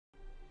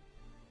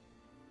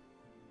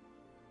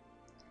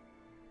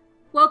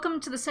Welcome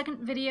to the second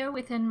video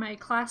within my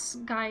class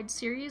guide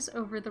series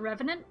over the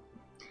Revenant.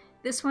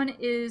 This one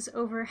is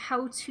over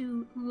how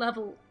to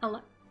level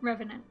a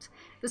Revenant.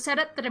 The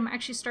setup that I'm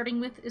actually starting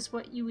with is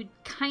what you would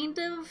kind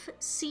of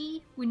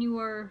see when you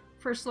are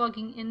first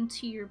logging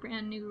into your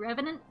brand new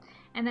Revenant,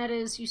 and that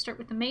is you start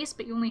with the mace,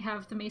 but you only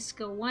have the mace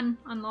skill 1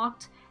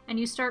 unlocked, and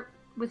you start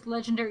with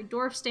legendary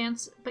dwarf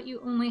stance, but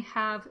you only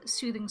have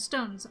soothing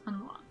stones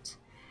unlocked.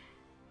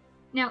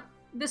 Now,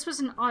 this was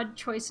an odd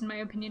choice in my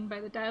opinion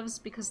by the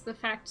devs because the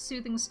fact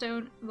soothing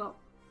stone, well,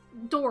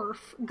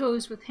 dwarf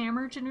goes with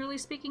hammer generally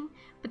speaking,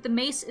 but the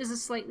mace is a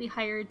slightly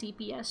higher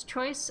DPS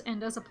choice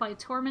and does apply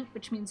torment,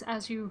 which means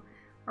as you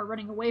are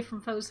running away from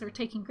foes they're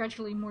taking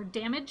gradually more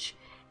damage,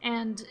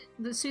 and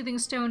the soothing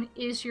stone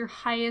is your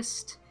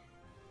highest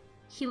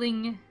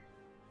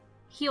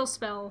heal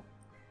spell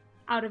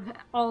out of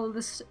all of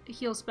the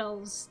heal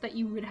spells that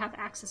you would have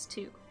access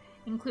to,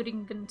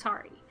 including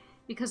Vintari.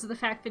 Because of the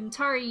fact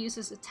Vintari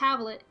uses a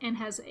tablet and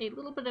has a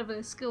little bit of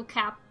a skill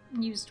cap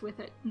used with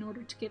it in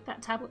order to get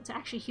that tablet to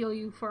actually heal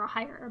you for a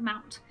higher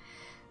amount.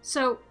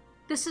 So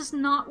this is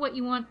not what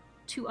you want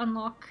to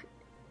unlock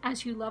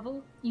as you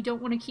level. You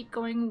don't want to keep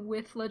going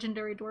with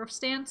Legendary Dwarf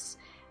Stance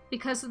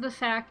because of the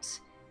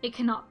fact it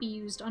cannot be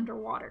used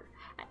underwater.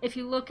 If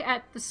you look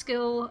at the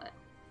skill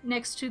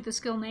next to the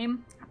skill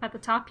name up at the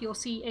top, you'll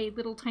see a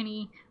little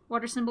tiny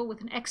water symbol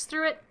with an X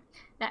through it.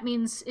 That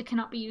means it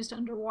cannot be used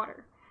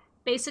underwater.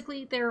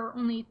 Basically, there are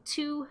only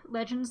two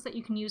legends that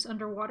you can use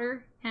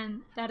underwater,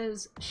 and that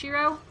is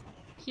Shiro,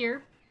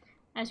 here.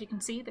 As you can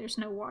see, there's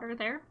no water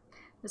there.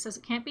 This says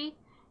it can't be.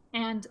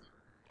 And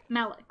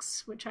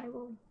Malix, which I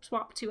will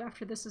swap to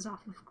after this is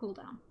off of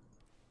cooldown.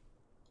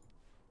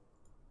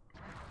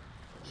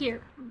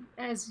 Here,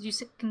 as you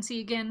can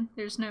see again,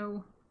 there's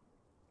no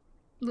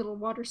little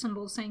water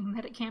symbol saying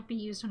that it can't be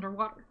used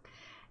underwater.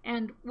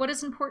 And what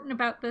is important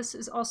about this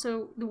is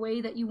also the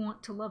way that you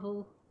want to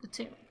level the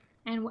tomb,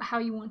 and how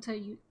you want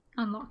to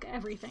unlock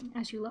everything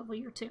as you level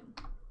your tomb.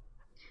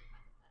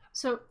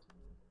 So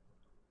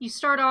you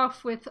start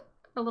off with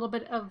a little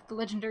bit of the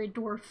legendary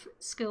dwarf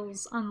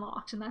skills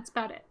unlocked, and that's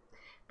about it.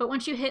 But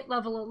once you hit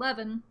level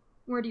 11,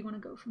 where do you want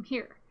to go from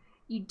here?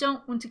 You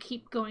don't want to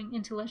keep going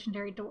into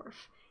legendary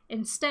dwarf.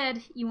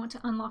 Instead, you want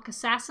to unlock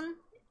assassin,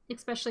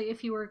 especially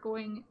if you are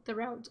going the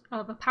route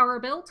of a power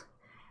build,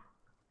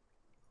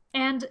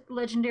 and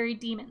legendary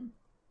demon,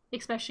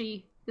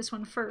 especially this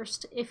one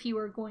first if you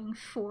are going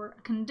for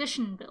a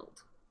condition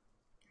build.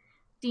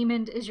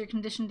 Demon is your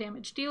condition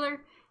damage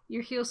dealer.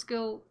 Your heal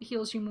skill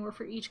heals you more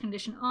for each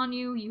condition on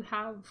you. You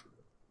have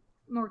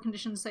more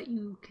conditions that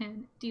you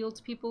can deal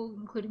to people,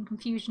 including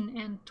confusion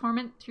and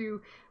torment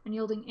through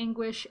unyielding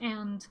anguish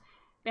and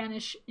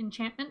banish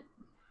enchantment.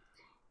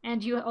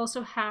 And you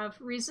also have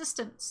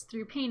resistance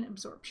through pain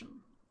absorption.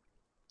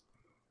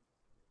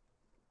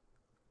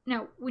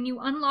 Now, when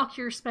you unlock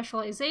your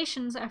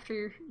specializations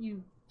after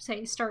you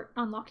say start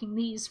unlocking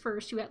these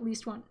first, you at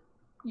least want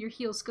your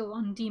heal skill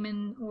on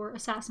demon or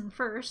assassin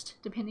first,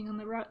 depending on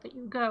the route that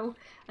you go.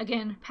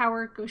 Again,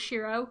 power, go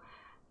Shiro.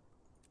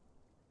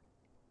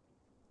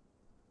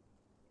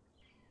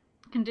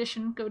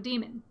 Condition, go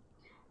demon.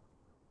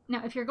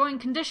 Now, if you're going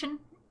condition,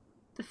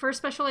 the first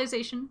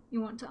specialization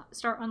you want to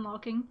start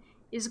unlocking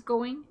is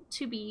going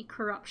to be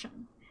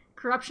corruption.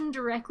 Corruption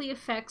directly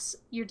affects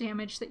your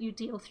damage that you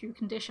deal through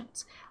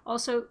conditions.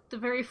 Also, the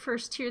very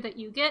first tier that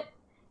you get,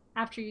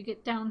 after you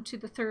get down to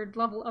the third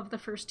level of the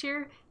first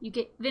tier, you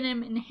get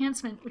Venom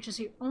Enhancement, which is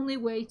your only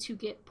way to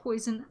get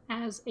poison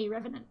as a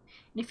Revenant.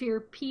 And if you're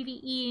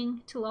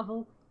PvEing to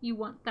level, you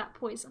want that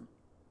poison.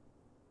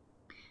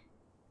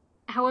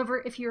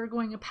 However, if you're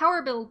going a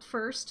power build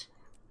first,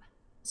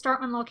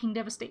 start unlocking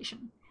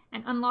Devastation,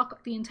 and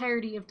unlock the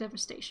entirety of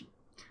Devastation.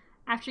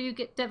 After you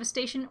get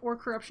Devastation or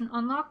Corruption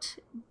unlocked,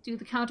 do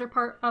the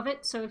counterpart of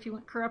it. So if you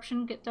want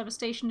Corruption, get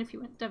Devastation. If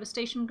you want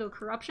Devastation, go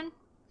Corruption.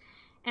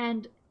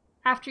 And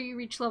after you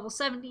reach level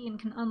 70 and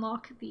can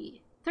unlock the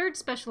third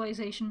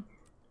specialization,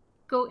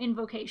 go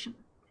Invocation.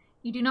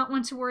 You do not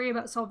want to worry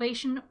about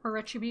Salvation or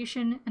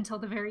Retribution until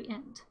the very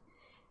end.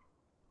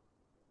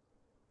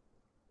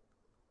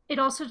 It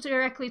also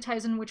directly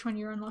ties in which one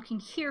you're unlocking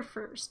here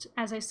first.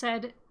 As I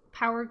said,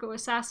 power, go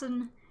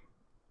Assassin,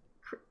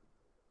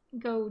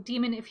 go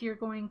Demon if you're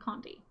going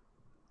Condi.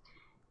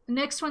 The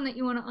next one that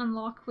you want to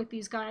unlock with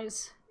these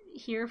guys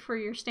here for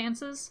your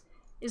stances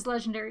is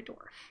Legendary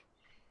Dwarf.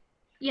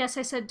 Yes,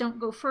 I said don't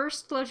go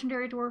first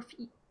Legendary Dwarf,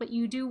 but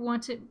you do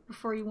want it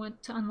before you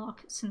want to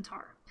unlock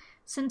Centaur.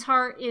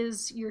 Centaur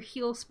is your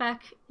heal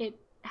spec. It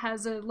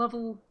has a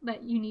level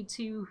that you need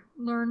to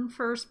learn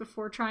first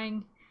before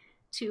trying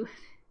to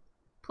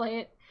play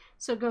it.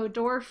 So go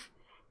Dwarf,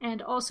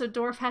 and also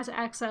Dwarf has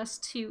access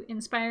to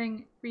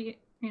Inspiring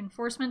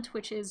Reinforcement,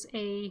 which is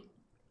a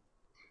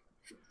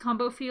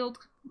combo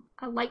field,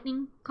 a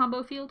lightning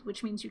combo field,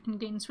 which means you can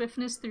gain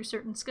swiftness through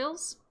certain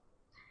skills.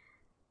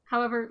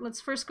 However, let's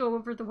first go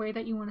over the way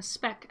that you want to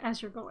spec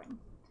as you're going.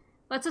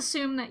 Let's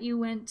assume that you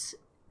went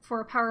for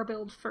a power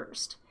build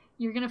first.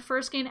 You're going to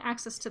first gain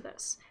access to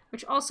this,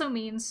 which also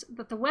means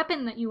that the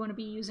weapon that you want to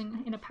be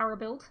using in a power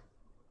build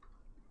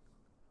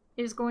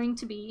is going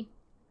to be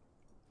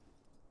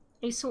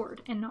a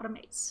sword and not a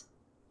mace.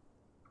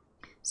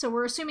 So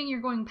we're assuming you're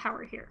going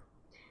power here.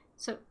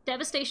 So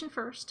Devastation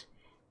first.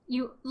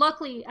 You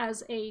luckily,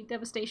 as a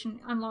Devastation,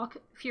 unlock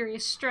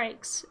Furious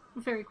Strikes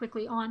very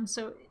quickly on,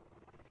 so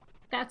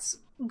that's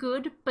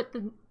good, but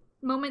the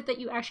moment that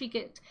you actually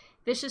get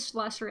Vicious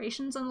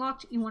Lacerations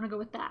unlocked, you want to go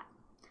with that.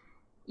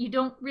 You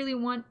don't really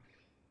want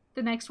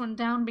the next one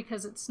down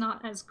because it's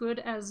not as good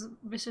as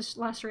Vicious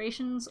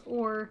Lacerations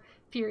or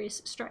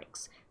Furious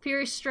Strikes.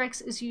 Furious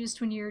Strikes is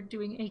used when you're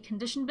doing a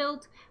condition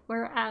build,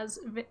 whereas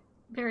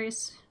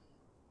various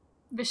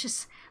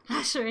Vicious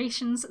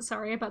Lacerations,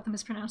 sorry about the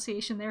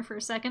mispronunciation there for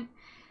a second,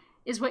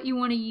 is what you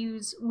want to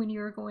use when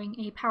you're going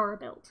a power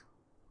build.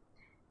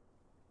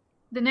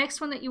 The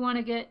next one that you want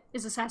to get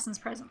is Assassin's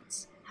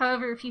Presence.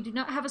 However, if you do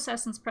not have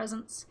Assassin's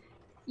Presence,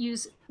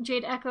 use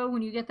Jade Echo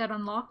when you get that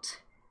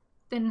unlocked,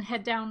 then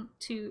head down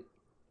to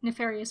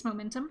Nefarious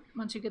Momentum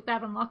once you get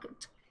that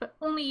unlocked, but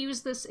only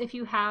use this if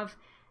you have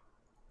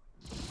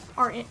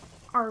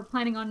are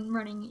planning on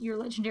running your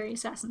Legendary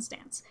Assassin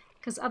stance,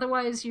 because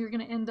otherwise you're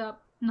going to end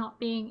up not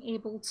being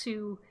able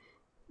to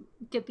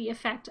get the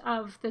effect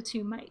of the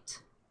 2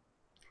 might.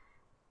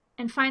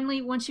 And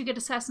finally, once you get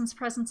Assassin's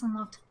Presence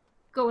unlocked,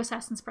 go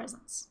Assassin's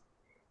Presence.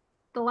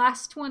 The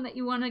last one that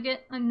you want to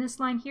get on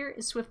this line here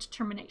is Swift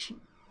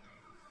Termination.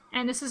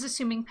 And this is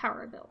assuming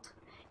power build.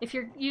 If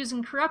you're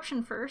using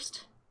Corruption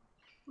first,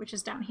 which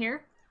is down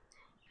here,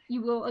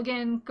 you will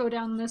again go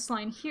down this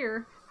line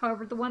here.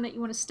 However, the one that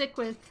you want to stick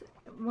with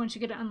once you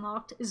get it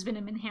unlocked is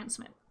Venom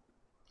Enhancement.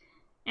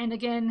 And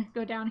again,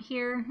 go down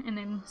here and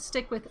then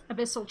stick with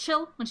Abyssal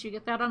Chill once you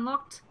get that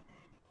unlocked.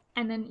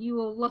 And then you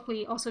will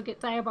luckily also get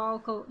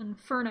Diabolical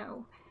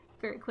Inferno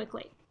very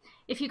quickly.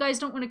 If you guys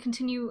don't want to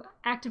continue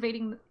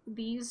activating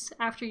these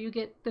after you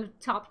get the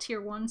top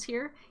tier ones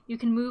here, you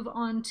can move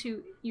on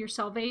to your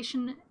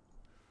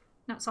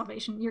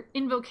your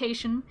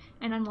Invocation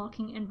and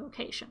unlocking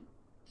Invocation.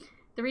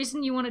 The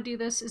reason you want to do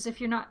this is if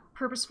you're not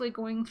purposefully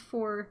going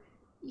for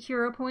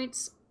hero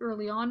points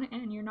early on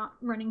and you're not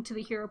running to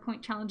the hero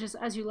point challenges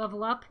as you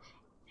level up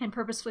and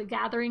purposefully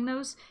gathering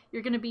those,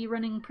 you're going to be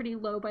running pretty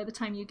low by the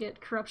time you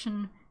get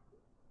Corruption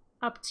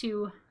up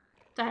to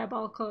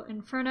Diabolical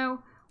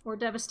Inferno or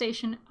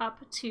Devastation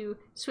up to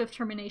Swift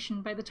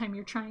Termination by the time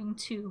you're trying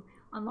to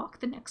unlock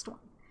the next one.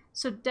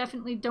 So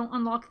definitely don't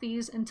unlock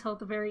these until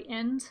the very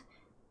end,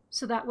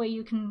 so that way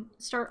you can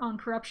start on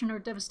Corruption or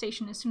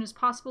Devastation as soon as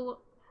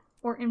possible,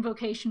 or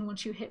Invocation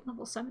once you hit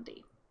level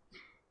 70.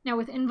 Now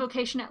with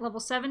Invocation at level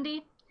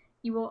 70,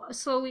 you will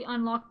slowly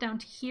unlock down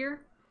to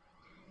here.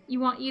 You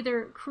want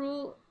either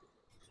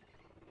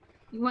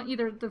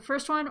the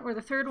first one or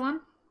the third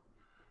one.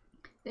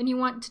 Then you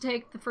want to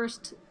take the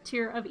first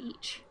tier of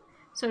each.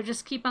 So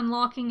just keep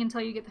unlocking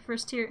until you get the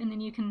first tier, and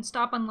then you can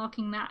stop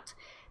unlocking that.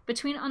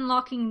 Between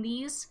unlocking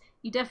these,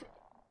 you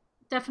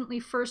definitely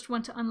first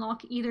want to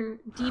unlock either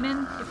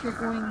Demon if you're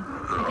going,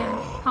 again,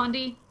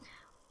 Condi,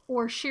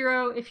 or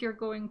Shiro if you're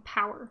going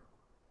Power.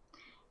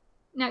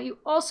 Now you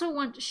also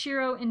want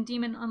Shiro and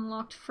Demon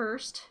unlocked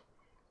first,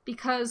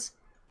 because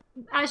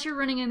as you're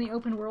running in the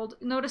open world,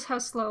 notice how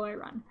slow I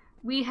run.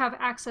 We have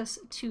access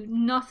to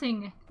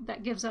nothing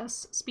that gives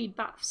us speed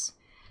buffs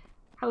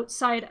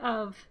outside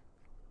of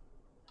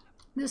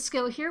this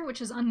skill here,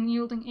 which is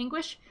Unyielding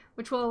Anguish,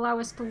 which will allow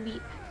us to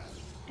leap.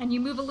 And you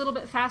move a little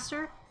bit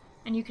faster,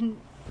 and you can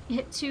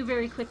hit 2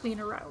 very quickly in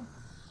a row.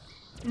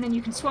 And then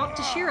you can swap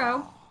to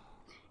Shiro,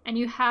 and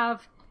you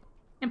have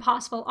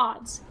Impossible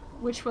Odds,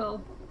 which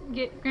will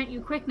grant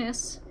you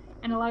quickness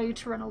and allow you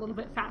to run a little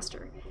bit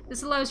faster.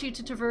 This allows you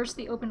to traverse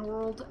the open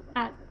world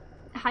at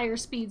higher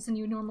speeds than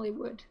you normally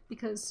would,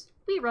 because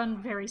we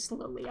run very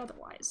slowly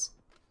otherwise.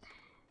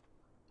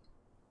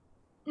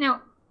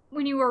 Now,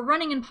 when you are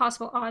running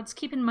Impossible Odds,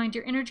 keep in mind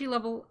your energy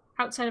level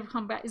outside of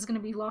combat is going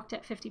to be locked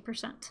at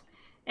 50%.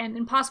 And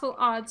Impossible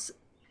Odds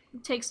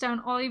takes down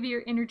all of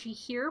your energy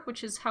here,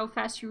 which is how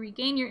fast you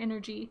regain your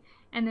energy,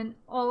 and then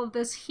all of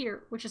this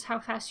here, which is how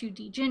fast you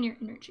degen your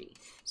energy.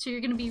 So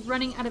you're going to be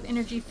running out of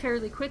energy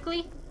fairly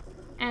quickly,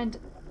 and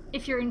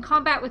if you're in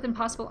combat with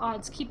Impossible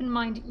Odds, keep in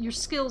mind your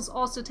skills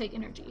also take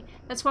energy.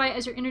 That's why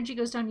as your energy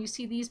goes down, you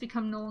see these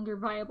become no longer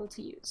viable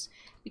to use.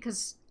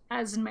 Because,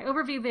 as in my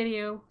overview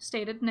video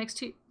stated,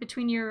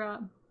 between your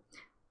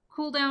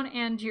cooldown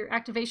and your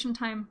activation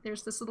time,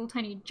 there's this little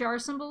tiny jar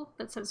symbol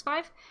that says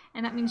 5,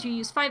 and that means you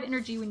use 5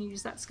 energy when you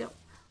use that skill,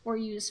 or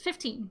you use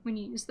 15 when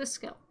you use this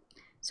skill.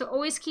 So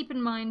always keep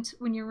in mind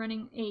when you're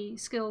running a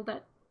skill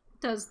that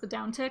does the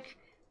downtick,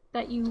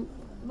 that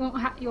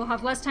you'll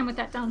have less time with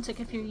that downtick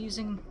if you're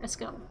using a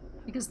skill,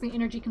 because of the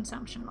energy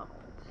consumption level.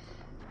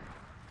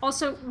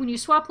 Also, when you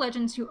swap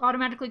legends, you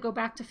automatically go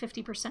back to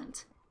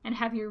 50% and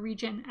have your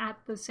regen at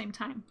the same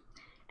time.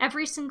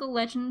 Every single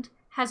legend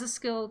has a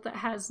skill that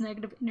has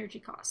negative energy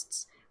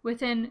costs.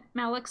 Within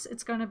Malix,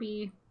 it's going to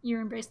be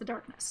your Embrace the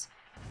Darkness.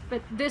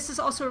 But this is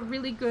also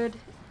really good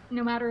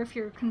no matter if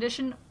you're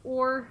Condition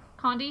or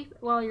Condi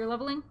while you're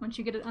leveling, once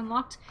you get it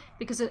unlocked,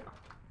 because it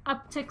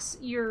upticks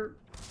your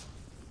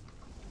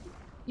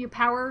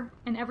power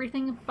and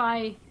everything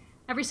by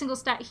every single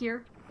stat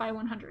here by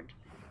 100.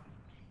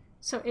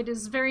 So it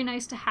is very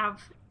nice to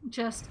have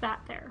just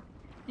that there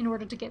in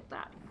order to get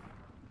that.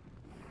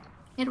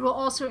 It will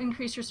also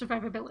increase your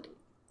survivability.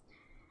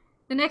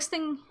 The next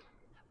thing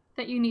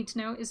that you need to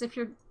know is if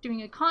you're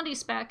doing a Condi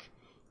spec,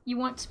 you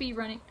want to be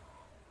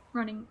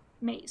running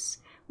mace.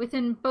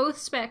 Within both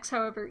specs,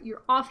 however,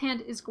 your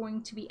offhand is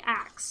going to be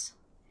axe.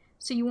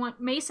 So you want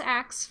mace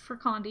axe for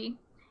Condi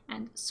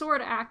and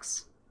sword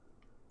axe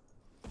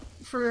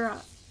for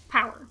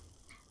power.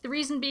 The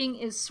reason being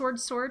is sword,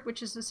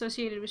 which is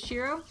associated with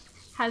Shiro,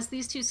 has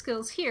these two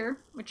skills here,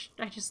 which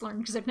I just learned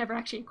because I've never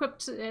actually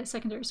equipped a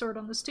secondary sword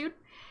on this dude.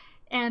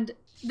 And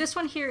this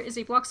one here is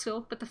a block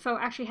skill, but the foe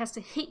actually has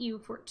to hit you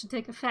for it to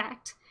take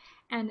effect.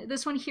 And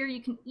this one here,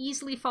 you can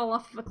easily fall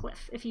off of a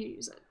cliff if you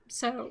use it.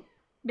 So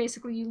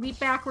basically you leap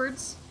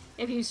backwards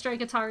if you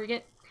strike a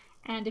target,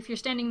 and if you're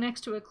standing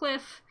next to a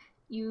cliff,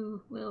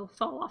 you will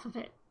fall off of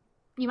it.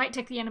 You might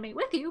take the enemy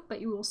with you,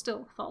 but you will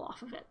still fall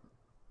off of it.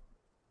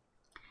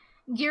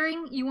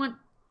 Gearing, you want,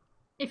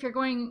 if you're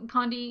going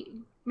Condi,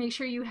 make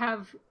sure you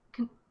have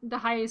the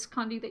highest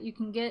Condi that you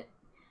can get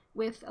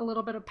with a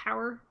little bit of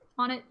power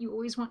on it. You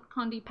always want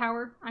Condi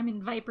power. I'm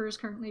in Vipers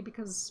currently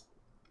because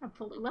I'm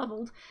fully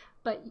leveled,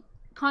 but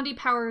Condi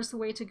power is the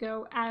way to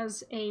go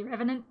as a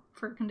Revenant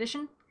for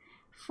condition.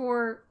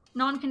 For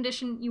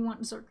non-condition, you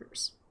want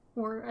Zerkers,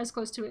 or as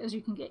close to it as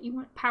you can get. You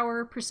want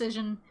power,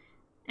 precision,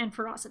 and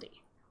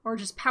ferocity, or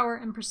just power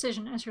and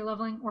precision as you're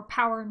leveling, or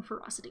power and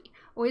ferocity.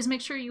 Always make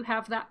sure you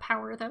have that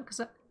power though,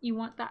 because you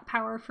want that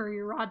power for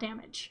your raw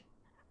damage.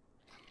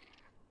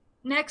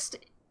 Next,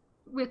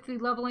 with the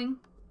leveling,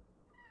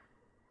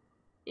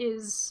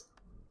 is,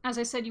 as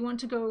I said, you want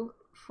to go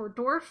for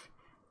Dwarf,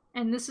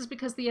 and this is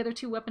because the other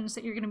two weapons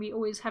that you're going to be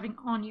always having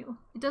on you.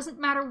 It doesn't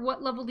matter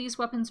what level these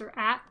weapons are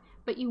at,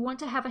 but you want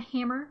to have a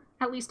hammer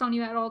at least on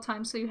you at all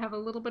times, so you have a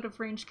little bit of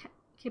range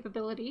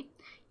capability.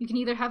 You can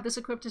either have this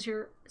equipped as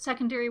your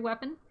secondary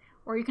weapon,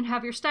 or you can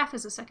have your staff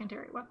as a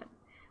secondary weapon.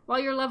 While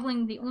you're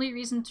leveling, the only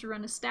reason to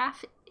run a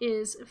staff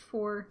is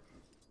for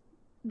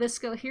this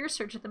skill here,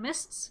 Surge of the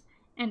Mists,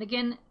 and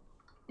again,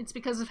 it's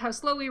because of how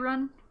slow we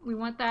run. We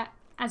want that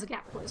as a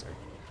gap closer,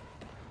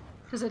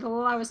 because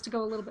it'll allow us to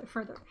go a little bit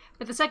further.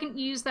 But the second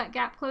you use that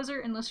gap closer,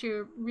 unless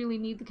you really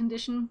need the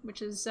condition,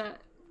 which is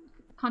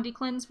Condi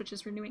Cleanse, which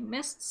is renewing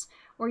mists,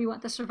 or you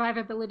want the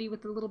survivability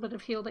with the little bit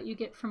of heal that you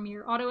get from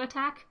your auto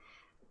attack,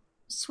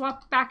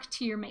 swap back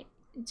to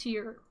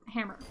your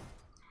hammer.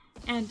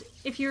 And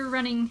if you're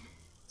running,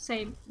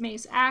 say,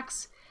 Mace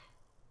Axe,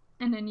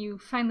 and then you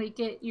finally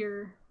get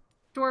your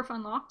Dwarf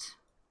unlocked,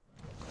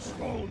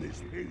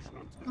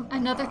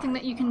 another thing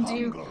that you can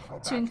do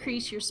to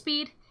increase your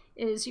speed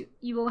is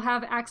you will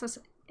have access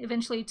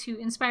eventually to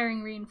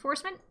Inspiring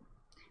Reinforcement,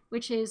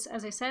 which is,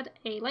 as I said,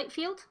 a light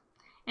field.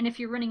 And if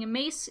you're running a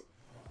mace,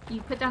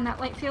 you put down that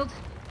light field,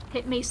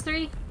 hit mace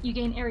 3, you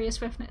gain area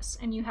swiftness,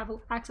 and you have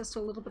access to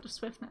a little bit of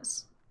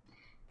swiftness.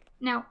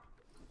 Now,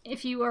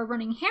 if you are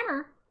running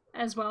hammer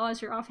as well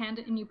as your offhand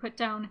and you put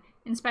down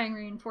Inspiring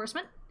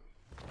Reinforcement,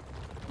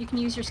 you can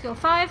use your skill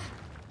 5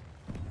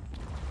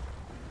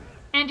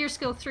 and your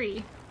skill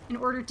 3 in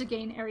order to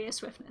gain area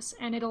swiftness,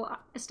 and it'll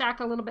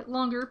stack a little bit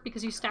longer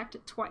because you stacked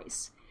it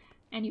twice,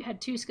 and you had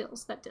 2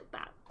 skills that did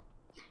that.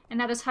 And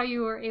that is how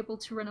you are able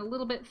to run a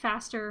little bit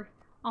faster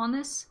on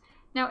this.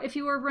 Now, if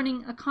you are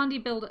running a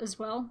Condi build as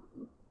well,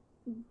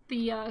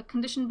 the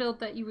condition build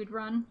that you would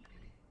run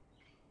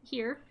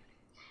here,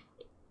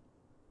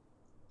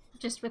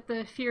 just with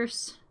the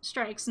fierce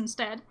strikes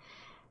instead,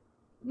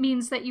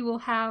 means that you will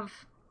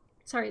have,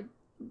 sorry,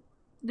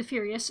 the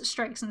furious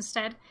strikes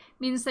instead,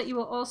 means that you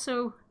will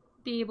also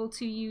be able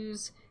to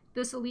use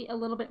this elite a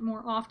little bit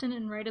more often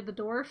in Rite of the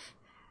Dwarf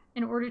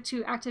in order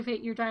to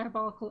activate your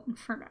Diabolical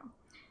Inferno.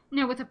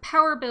 Now, with a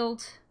power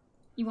build,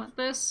 you want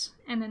this,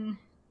 and then,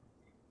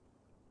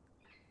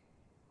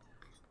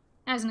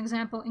 as an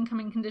example,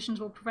 incoming conditions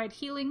will provide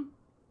healing.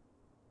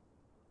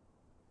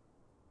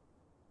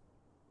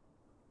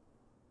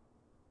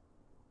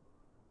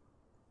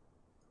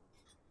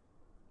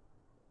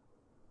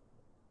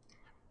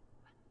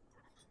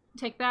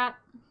 Take that,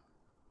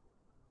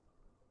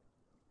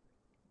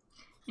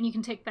 and you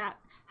can take that.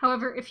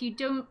 However, if you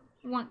don't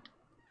want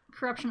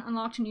Corruption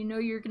unlocked and you know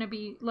you're going to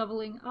be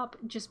leveling up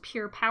just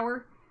pure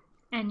power,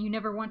 and you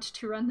never want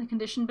to run the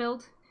condition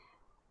build,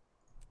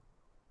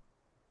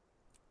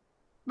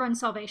 run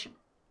Salvation.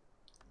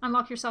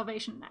 Unlock your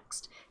Salvation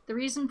next. The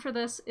reason for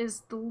this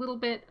is the little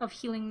bit of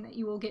healing that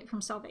you will get from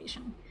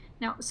Salvation.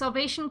 Now,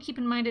 Salvation, keep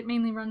in mind, it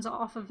mainly runs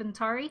off of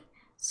Ventari,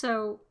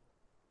 so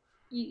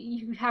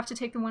you have to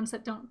take the ones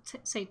that don't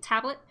say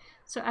tablet.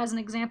 So as an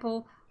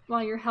example,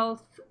 while your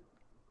health,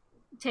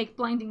 take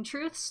Blinding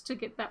Truths to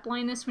get that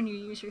blindness when you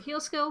use your heal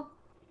skill.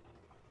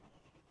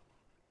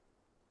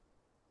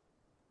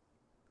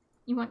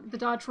 You want the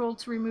dodge roll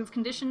to remove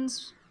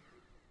conditions,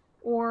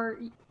 or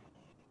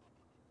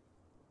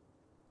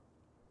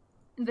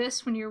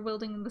this when you're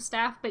wielding the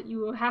staff, but you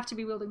will have to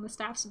be wielding the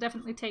staff, so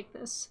definitely take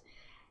this.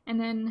 And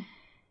then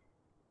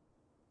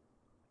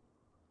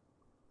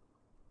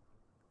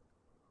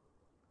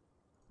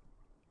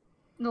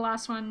the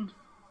last one,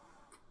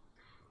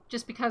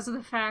 just because of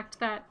the fact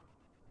that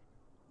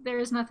there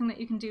is nothing that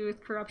you can do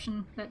with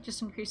corruption that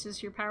just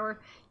increases your power.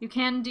 You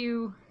can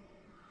do,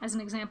 as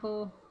an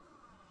example,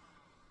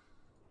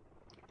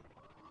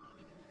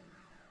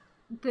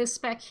 this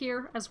spec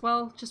here as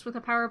well, just with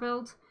a power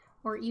build,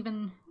 or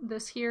even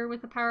this here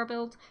with a power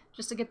build,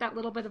 just to get that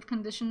little bit of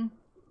condition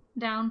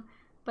down.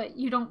 But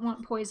you don't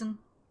want poison,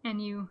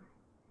 and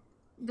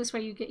this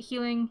way you get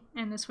healing,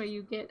 and this way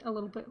you get a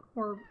little bit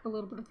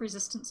of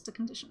resistance to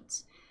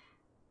conditions.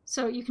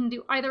 So you can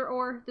do either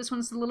or. This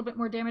one's a little bit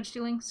more damage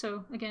dealing,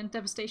 so again,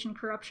 Devastation,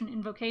 Corruption,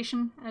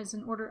 Invocation as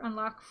an order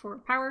unlock for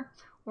power,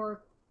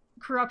 or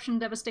Corruption,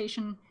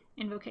 Devastation,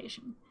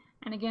 Invocation.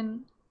 And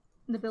again,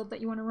 the build that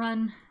you want to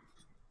run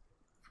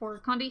for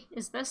Condi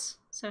is this,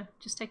 so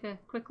just take a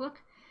quick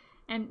look.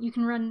 And you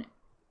can run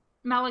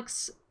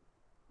Malek's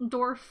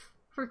Dwarf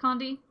for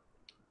Condi,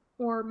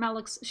 or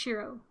Malek's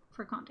Shiro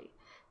for Condi.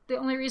 The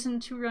only reason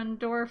to run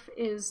Dwarf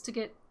is to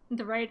get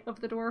the right of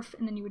the Dwarf,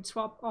 and then you would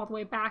swap all the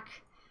way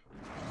back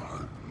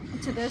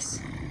to this,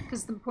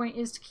 because the point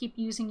is to keep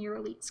using your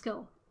elite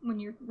skill when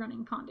you're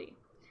running Condi.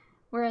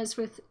 Whereas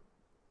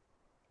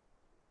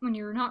when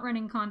you're not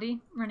running Condi,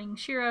 running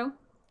Shiro,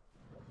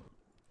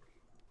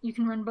 you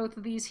can run both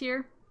of these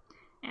here,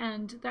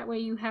 and that way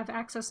you have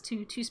access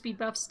to 2 speed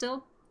buffs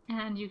still,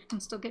 and you can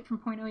still get from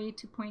point A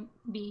to point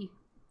B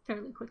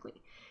fairly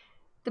quickly.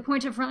 The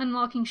point of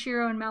unlocking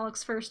Shiro and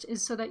Malek's first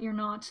is so that you're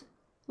not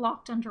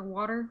locked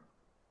underwater.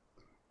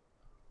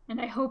 And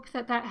I hope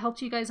that that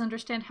helped you guys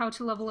understand how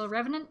to level a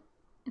Revenant.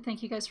 And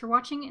thank you guys for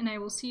watching, and I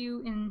will see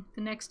you in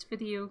the next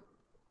video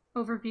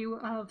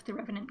overview of the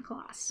Revenant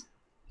class.